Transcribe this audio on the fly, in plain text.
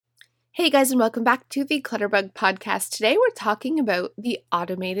Hey guys, and welcome back to the Clutterbug podcast. Today we're talking about the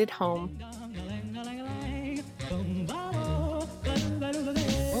automated home.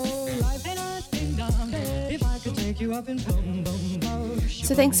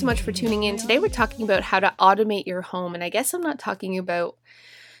 So thanks so much for tuning in. Today we're talking about how to automate your home, and I guess I'm not talking about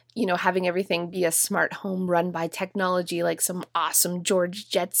having everything be a smart home run by technology like some awesome George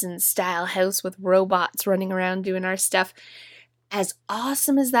Jetson style house with robots running around doing our stuff. As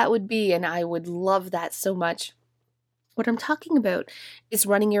awesome as that would be, and I would love that so much, what I'm talking about is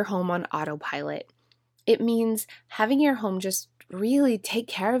running your home on autopilot. It means having your home just really take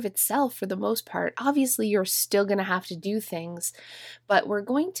care of itself for the most part. Obviously, you're still going to have to do things, but we're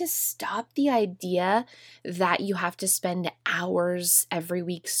going to stop the idea that you have to spend hours every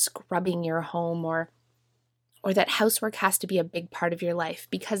week scrubbing your home or that housework has to be a big part of your life,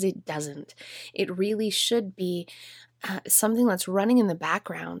 because it doesn't. It really should be something that's running in the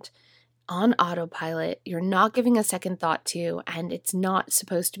background on autopilot. You're not giving a second thought to, and it's not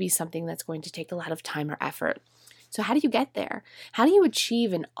supposed to be something that's going to take a lot of time or effort. So how do you get there? How do you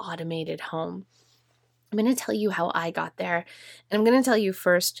achieve an automated home? I'm going to tell you how I got there, and I'm going to tell you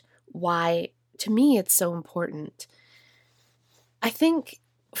first why, to me, it's so important. I think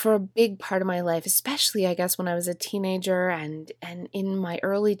for a big part of my life, especially I guess when I was a teenager and in my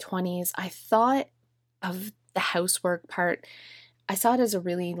early 20s, I thought of the housework part, I saw it as a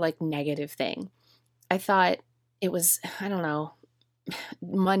really negative thing. I thought it was,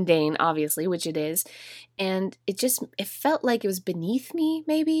 mundane, obviously, which it is. And it felt like it was beneath me,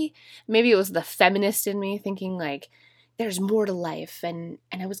 maybe. Maybe it was the feminist in me thinking there's more to life. And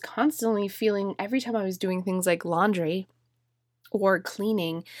I was constantly feeling every time I was doing things like laundry or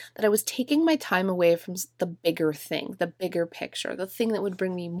cleaning that I was taking my time away from the bigger thing, the bigger picture, the thing that would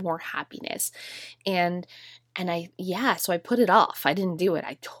bring me more happiness. So I put it off. I didn't do it.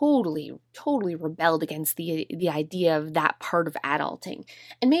 I totally rebelled against the idea of that part of adulting.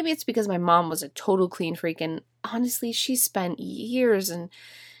 And maybe it's because my mom was a total clean freak, and honestly, she spent years and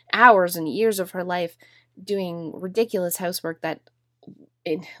hours and years of her life doing ridiculous housework that,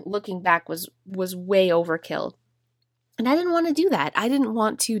 in looking back, was way overkill. And I didn't want to do that. I didn't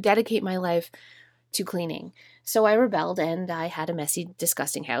want to dedicate my life to cleaning. So I rebelled, and I had a messy,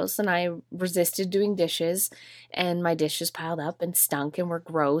 disgusting house, and I resisted doing dishes, and my dishes piled up and stunk and were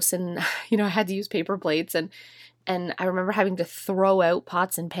gross, and I had to use paper plates, and I remember having to throw out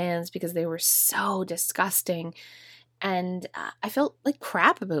pots and pans because they were so disgusting, and I felt like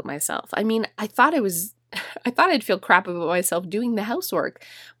crap about myself. I mean, I thought I'd feel crap about myself doing the housework,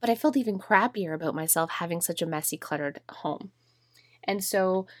 but I felt even crappier about myself having such a messy, cluttered home. And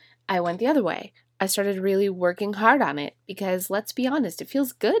so I went the other way. I started really working hard on it because, let's be honest, it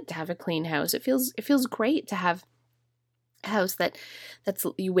feels good to have a clean house. It feels great to have a house that's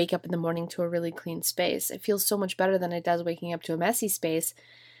you wake up in the morning to a really clean space. It feels so much better than it does waking up to a messy space.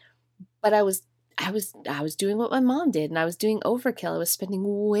 But I was doing what my mom did, and I was doing overkill. I was spending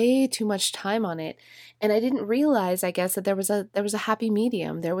way too much time on it, and I didn't realize, I guess, that there was a happy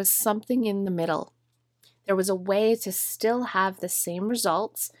medium. There was something in the middle. There was a way to still have the same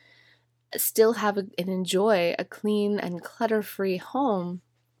results, still have and enjoy a clean and clutter-free home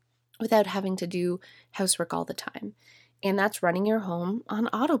without having to do housework all the time. And that's running your home on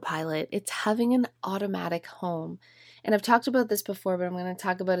autopilot. It's having an automatic home. And I've talked about this before, but I'm going to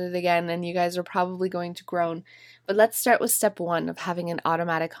talk about it again, and you guys are probably going to groan. But let's start with step 1 of having an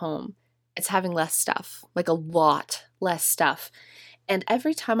automatic home. It's having less stuff, like a lot less stuff. And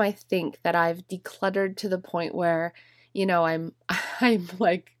every time I think that I've decluttered to the point where, I'm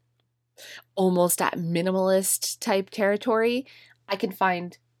like almost at minimalist type territory, I can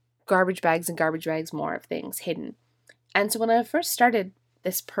find garbage bags and garbage bags more of things hidden. And so when I first started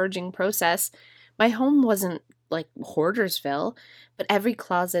this purging process, my home wasn't like Hoardersville, but every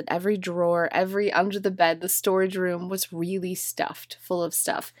closet, every drawer, every under the bed, the storage room was really stuffed, full of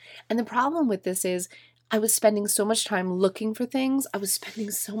stuff. And the problem with this is I was spending so much time looking for things. I was spending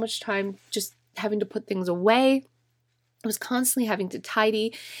so much time just having to put things away. I was constantly having to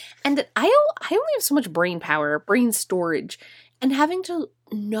tidy. And I only have so much brain power, brain storage, and having to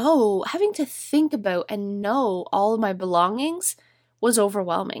think about and know all of my belongings was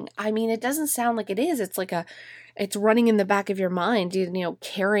overwhelming. I mean, it doesn't sound like it is. It's running in the back of your mind,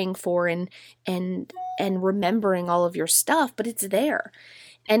 caring for and remembering all of your stuff, but it's there.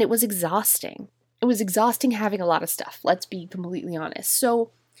 And it was exhausting. It was exhausting having a lot of stuff. Let's be completely honest. So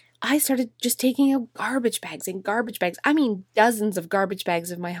I started just taking out garbage bags and garbage bags. I mean, dozens of garbage bags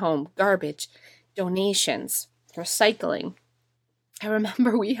of my home. Garbage, donations, recycling. I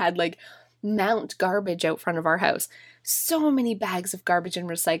remember we had mount garbage out front of our house. So many bags of garbage and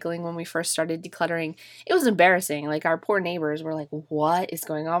recycling when we first started decluttering. It was embarrassing. Like, our poor neighbors were like, what is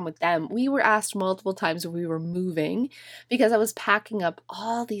going on with them? We were asked multiple times if we were moving because I was packing up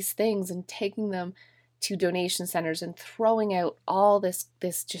all these things and taking them to donation centers and throwing out all this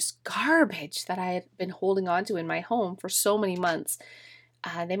just garbage that I had been holding on to in my home for so many months.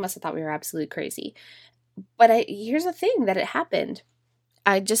 They must have thought we were absolutely crazy. But here's the thing that it happened.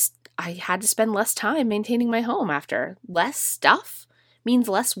 I had to spend less time maintaining my home after. Less stuff means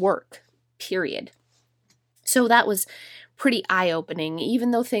less work, period. So that was pretty eye-opening, even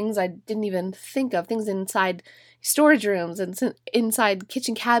though things I didn't even think of, things inside storage rooms and inside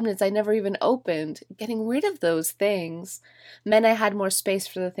kitchen cabinets I never even opened. Getting rid of those things meant I had more space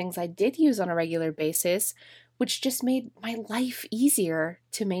for the things I did use on a regular basis, which just made my life easier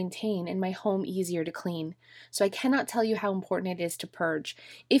to maintain and my home easier to clean. So I cannot tell you how important it is to purge.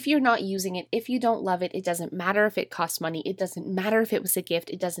 If you're not using it, if you don't love it, it doesn't matter if it costs money. It doesn't matter if it was a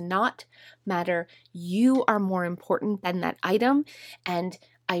gift. It does not matter. You are more important than that item. And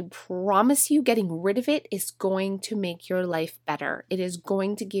I promise you, getting rid of it is going to make your life better. It is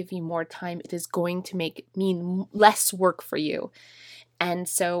going to give you more time. It is going to mean less work for you. And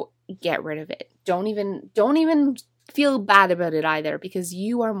so get rid of it. Don't even feel bad about it either, because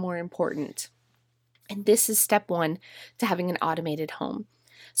you are more important. And this is step 1 to having an automated home.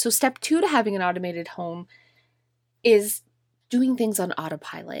 So step 2 to having an automated home is doing things on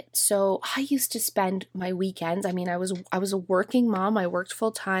autopilot. So I used to spend my weekends, I was a working mom. I worked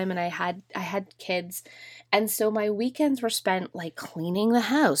full time and I had kids. And so my weekends were spent like cleaning the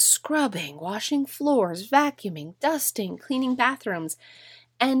house, scrubbing, washing floors, vacuuming, dusting, cleaning bathrooms.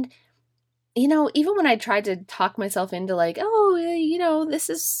 And even when I tried to talk myself into like, oh, this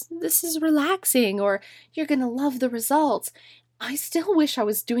is relaxing, or you're going to love the results, I still wish I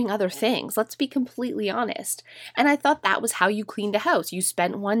was doing other things. Let's be completely honest. And I thought that was how you cleaned a house. You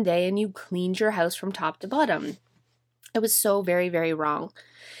spent one day and you cleaned your house from top to bottom. It was so very, very wrong.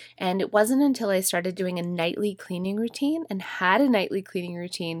 And it wasn't until I started doing a nightly cleaning routine and had a nightly cleaning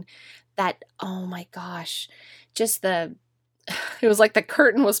routine that, oh my gosh, it was like the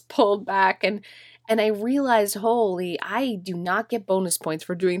curtain was pulled back and I realized, holy, I do not get bonus points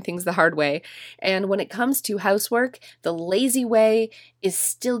for doing things the hard way. And when it comes to housework, the lazy way is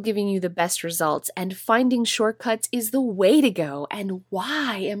still giving you the best results, and finding shortcuts is the way to go. And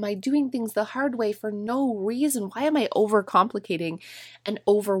why am I doing things the hard way for no reason? Why am I overcomplicating and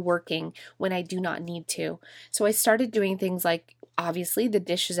overworking when I do not need to? So I started doing things like, obviously, the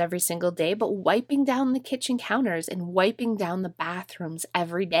dishes every single day, but wiping down the kitchen counters and wiping down the bathrooms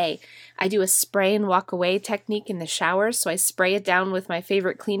every day. I do a spray and walk away technique in the showers, so I spray it down with my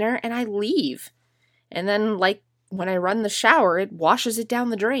favorite cleaner and I leave. And then, like, when I run the shower, it washes it down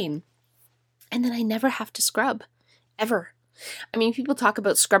the drain. And then I never have to scrub, ever. People talk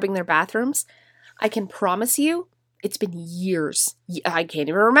about scrubbing their bathrooms. I can promise you, it's been years. I can't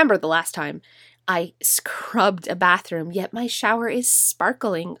even remember the last time I scrubbed a bathroom, yet my shower is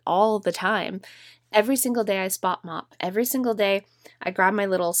sparkling all the time. Every single day I spot mop. Every single day I grab my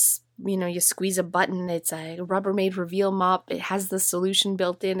little, you squeeze a button. It's a Rubbermaid Reveal mop. It has the solution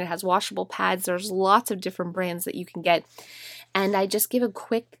built in. It has washable pads. There's lots of different brands that you can get. And I just give a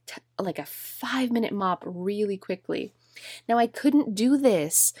quick, like a 5-minute mop really quickly. Now, I couldn't do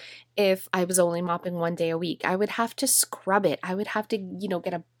this if I was only mopping one day a week. I would have to scrub it. I would have to,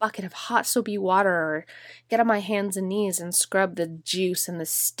 get a bucket of hot soapy water or get on my hands and knees and scrub the juice and the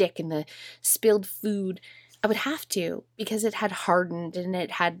stick and the spilled food. I would have to, because it had hardened and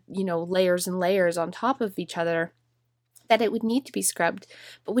it had, layers and layers on top of each other that it would need to be scrubbed.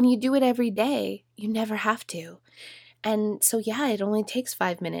 But when you do it every day, you never have to. And so, yeah, it only takes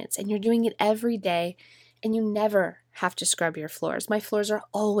 5 minutes and you're doing it every day. And you never have to scrub your floors. My floors are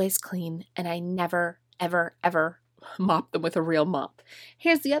always clean, and I never, ever, ever mop them with a real mop.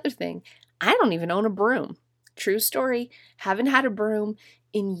 Here's the other thing. I don't even own a broom. True story. Haven't had a broom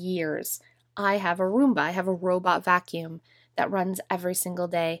in years. I have a Roomba. I have a robot vacuum that runs every single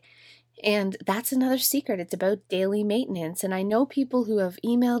day. And that's another secret. It's about daily maintenance. And I know people who have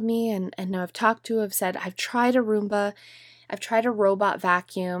emailed me and I've talked to have said, I've tried a Roomba, I've tried a robot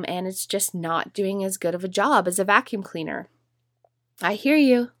vacuum, and it's just not doing as good of a job as a vacuum cleaner. I hear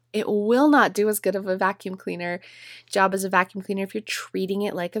you. It will not do as good of a vacuum cleaner job as a vacuum cleaner if you're treating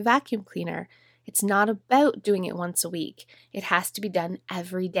it like a vacuum cleaner. It's not about doing it once a week. It has to be done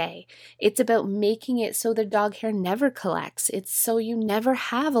every day. It's about making it so the dog hair never collects. It's so you never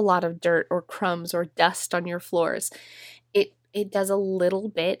have a lot of dirt or crumbs or dust on your floors. It it does a little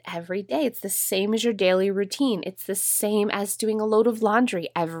bit every day. It's the same as your daily routine. It's the same as doing a load of laundry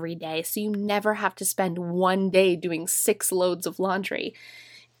every day. So you never have to spend one day doing 6 loads of laundry.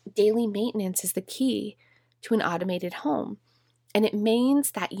 Daily maintenance is the key to an automated home. And it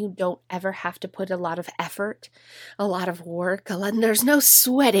means that you don't ever have to put a lot of effort, a lot of work, there's no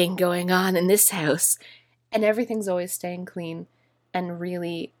sweating going on in this house. And everything's always staying clean and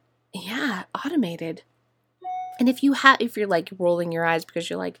really, automated. And if you're like rolling your eyes because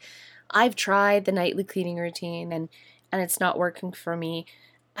you're like, I've tried the nightly cleaning routine and it's not working for me,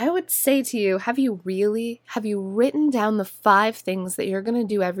 I would say to you, have you written down the 5 things that you're going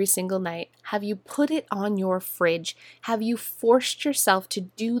to do every single night? Have you put it on your fridge? Have you forced yourself to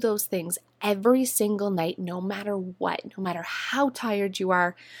do those things every single night, no matter what, no matter how tired you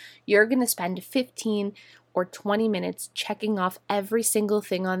are? You're going to spend 15 or 20 minutes checking off every single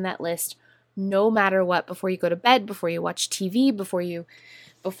thing on that list, no matter what, before you go to bed, before you watch TV, before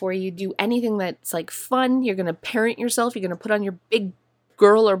you do anything that's like fun. You're going to parent yourself. You're going to put on your big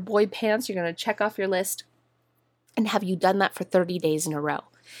girl or boy pants. You're going to check off your list. And have you done that for 30 days in a row?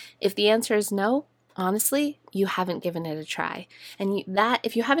 If the answer is no, honestly, you haven't given it a try. And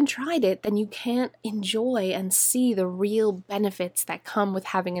if you haven't tried it, then you can't enjoy and see the real benefits that come with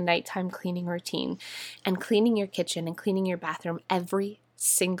having a nighttime cleaning routine and cleaning your kitchen and cleaning your bathroom every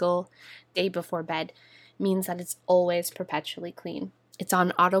single day before bed means that it's always perpetually clean. It's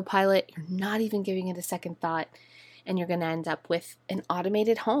on autopilot. You're not even giving it a second thought. And you're going to end up with an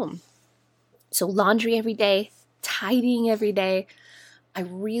automated home. So laundry every day, tidying every day. I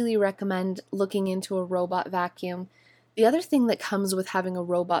really recommend looking into a robot vacuum. The other thing that comes with having a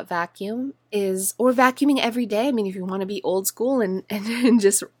robot vacuum or vacuuming every day. I mean, if you want to be old school and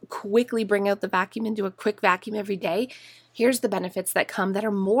just quickly bring out the vacuum and do a quick vacuum every day, here's the benefits that come that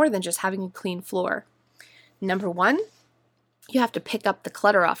are more than just having a clean floor. Number 1, you have to pick up the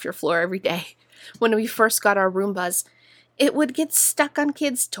clutter off your floor every day. When we first got our Roombas, it would get stuck on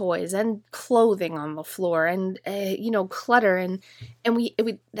kids' toys and clothing on the floor and, clutter. And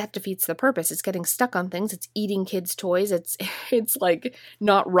that defeats the purpose. It's getting stuck on things. It's eating kids' toys. It's like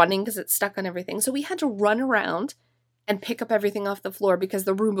not running because it's stuck on everything. So we had to run around and pick up everything off the floor because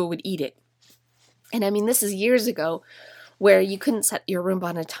the Roomba would eat it. And I mean, this is years ago where you couldn't set your Roomba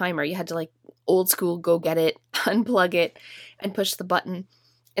on a timer. You had to old school, go get it, unplug it, and push the button.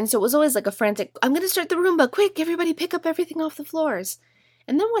 And so it was always like a frantic, I'm going to start the Roomba, quick, everybody pick up everything off the floors.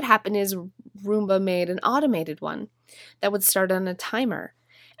 And then what happened is Roomba made an automated one that would start on a timer.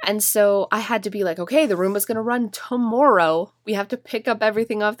 And so I had to be like, okay, the Roomba's going to run tomorrow. We have to pick up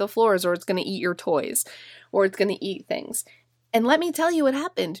everything off the floors or it's going to eat your toys or it's going to eat things. And let me tell you what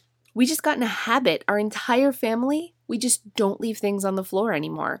happened. We just got in a habit. Our entire family, we just don't leave things on the floor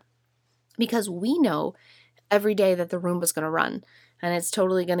anymore because we know every day that the Roomba's going to run. And it's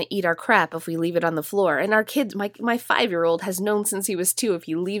totally going to eat our crap if we leave it on the floor. And our kids, my 5-year-old has known since he was 2, if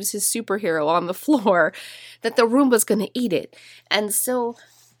he leaves his superhero on the floor, that the Roomba's going to eat it. And so,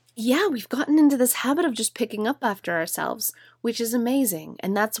 we've gotten into this habit of just picking up after ourselves, which is amazing.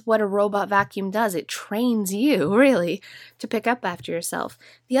 And that's what a robot vacuum does. It trains you, really, to pick up after yourself.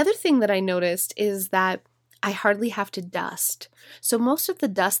 The other thing that I noticed is that I hardly have to dust. So most of the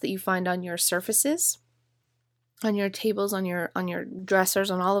dust that you find on your surfaces, on your tables, on your dressers,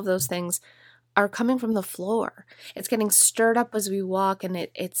 on all of those things are coming from the floor. It's getting stirred up as we walk and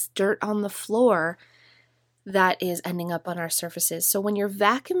it's dirt on the floor that is ending up on our surfaces. So when you're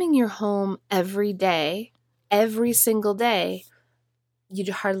vacuuming your home every day, every single day,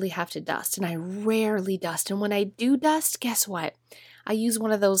 you hardly have to dust. And I rarely dust. And when I do dust, guess what? I use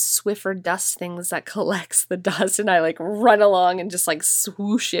one of those Swiffer dust things that collects the dust and I run along and just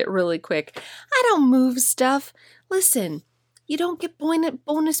swoosh it really quick. I don't move stuff. Listen, you don't get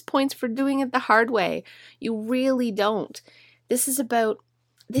bonus points for doing it the hard way. You really don't. This is about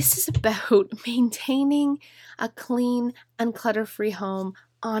maintaining a clean and clutter-free home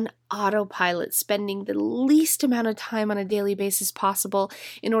on autopilot, spending the least amount of time on a daily basis possible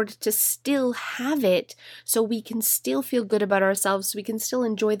in order to still have it so we can still feel good about ourselves, so we can still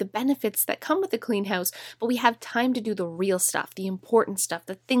enjoy the benefits that come with a clean house, but we have time to do the real stuff, the important stuff,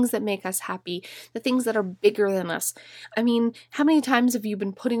 the things that make us happy, the things that are bigger than us. I mean, how many times have you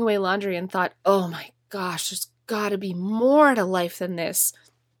been putting away laundry and thought, oh my gosh, there's gotta be more to life than this?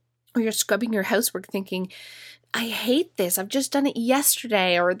 Or you're scrubbing your housework thinking, I hate this. I've just done it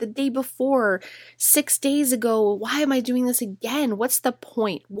yesterday or the day before, 6 days ago. Why am I doing this again? What's the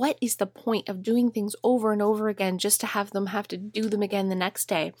point? What is the point of doing things over and over again just to have to do them again the next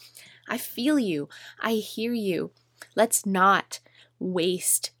day? I feel you. I hear you. Let's not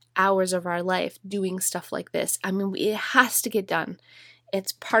waste hours of our life doing stuff like this. I mean, it has to get done.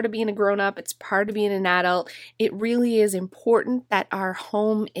 It's part of being a grown-up. It's part of being an adult. It really is important that our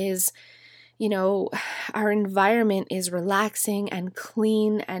home is, our environment is relaxing and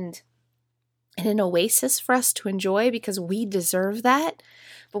clean and an oasis for us to enjoy, because we deserve that.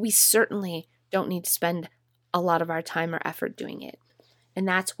 But we certainly don't need to spend a lot of our time or effort doing it. And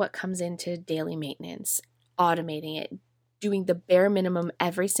that's what comes into daily maintenance, automating it, doing the bare minimum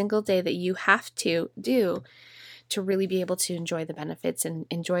every single day that you have to do to really be able to enjoy the benefits and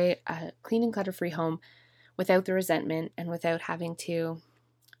enjoy a clean and clutter-free home without the resentment and without having to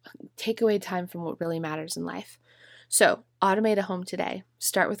take away time from what really matters in life. So automate a home today.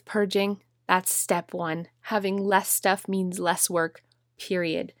 Start with purging. That's step one. Having less stuff means less work,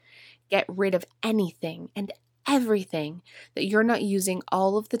 period. Get rid of anything and everything that you're not using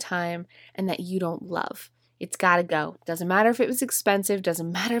all of the time and that you don't love. It's got to go. Doesn't matter if it was expensive.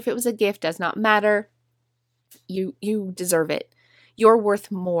 Doesn't matter if it was a gift. Does not matter. You deserve it. You're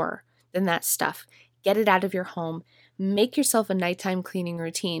worth more than that stuff. Get it out of your home. Make yourself a nighttime cleaning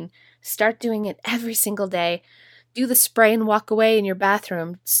routine. Start doing it every single day. Do the spray and walk away in your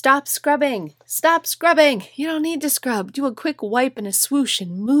bathroom. Stop scrubbing. Stop scrubbing. You don't need to scrub. Do a quick wipe and a swoosh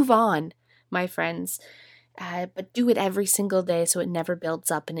and move on, my friends. But do it every single day so it never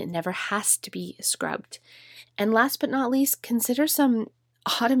builds up and it never has to be scrubbed. And last but not least, consider some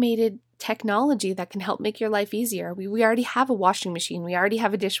automated technology that can help make your life easier. We already have a washing machine. We already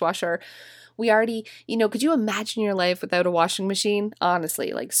have a dishwasher. We already, could you imagine your life without a washing machine?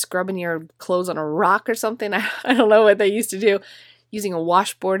 Honestly, like scrubbing your clothes on a rock or something. I don't know what they used to do. Using a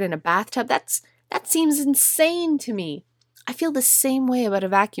washboard in a bathtub. That seems insane to me. I feel the same way about a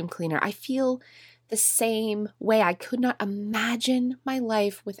vacuum cleaner. I feel the same way. I could not imagine my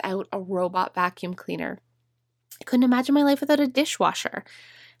life without a robot vacuum cleaner. I couldn't imagine my life without a dishwasher.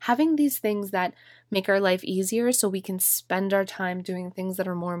 Having these things that make our life easier so we can spend our time doing things that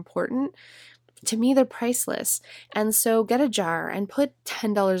are more important, to me, they're priceless. And so get a jar and put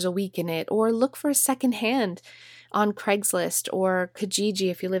 $10 a week in it, or look for a secondhand on Craigslist or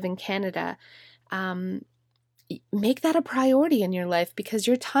Kijiji if you live in Canada. Make that a priority in your life, because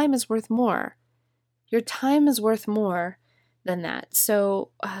your time is worth more. Your time is worth more than that.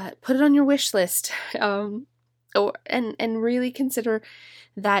 So put it on your wish list. And really consider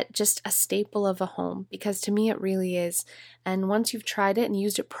that just a staple of a home, because to me it really is. And once you've tried it and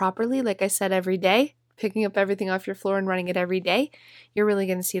used it properly, like I said, every day, picking up everything off your floor and running it every day, you're really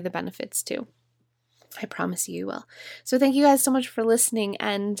going to see the benefits too. I promise you will. So thank you guys so much for listening,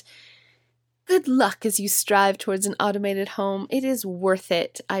 and good luck as you strive towards an automated home. It is worth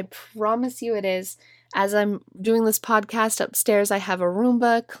it. I promise you it is. As I'm doing this podcast upstairs, I have a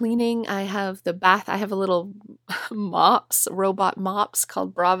Roomba cleaning. I have the bath. I have a little robot mops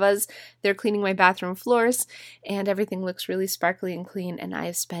called Bravas. They're cleaning my bathroom floors, and everything looks really sparkly and clean. And I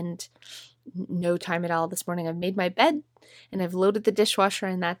have spent no time at all this morning. I've made my bed and I've loaded the dishwasher,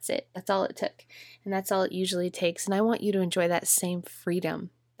 and that's it. That's all it took. And that's all it usually takes. And I want you to enjoy that same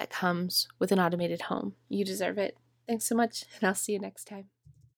freedom that comes with an automated home. You deserve it. Thanks so much, and I'll see you next time.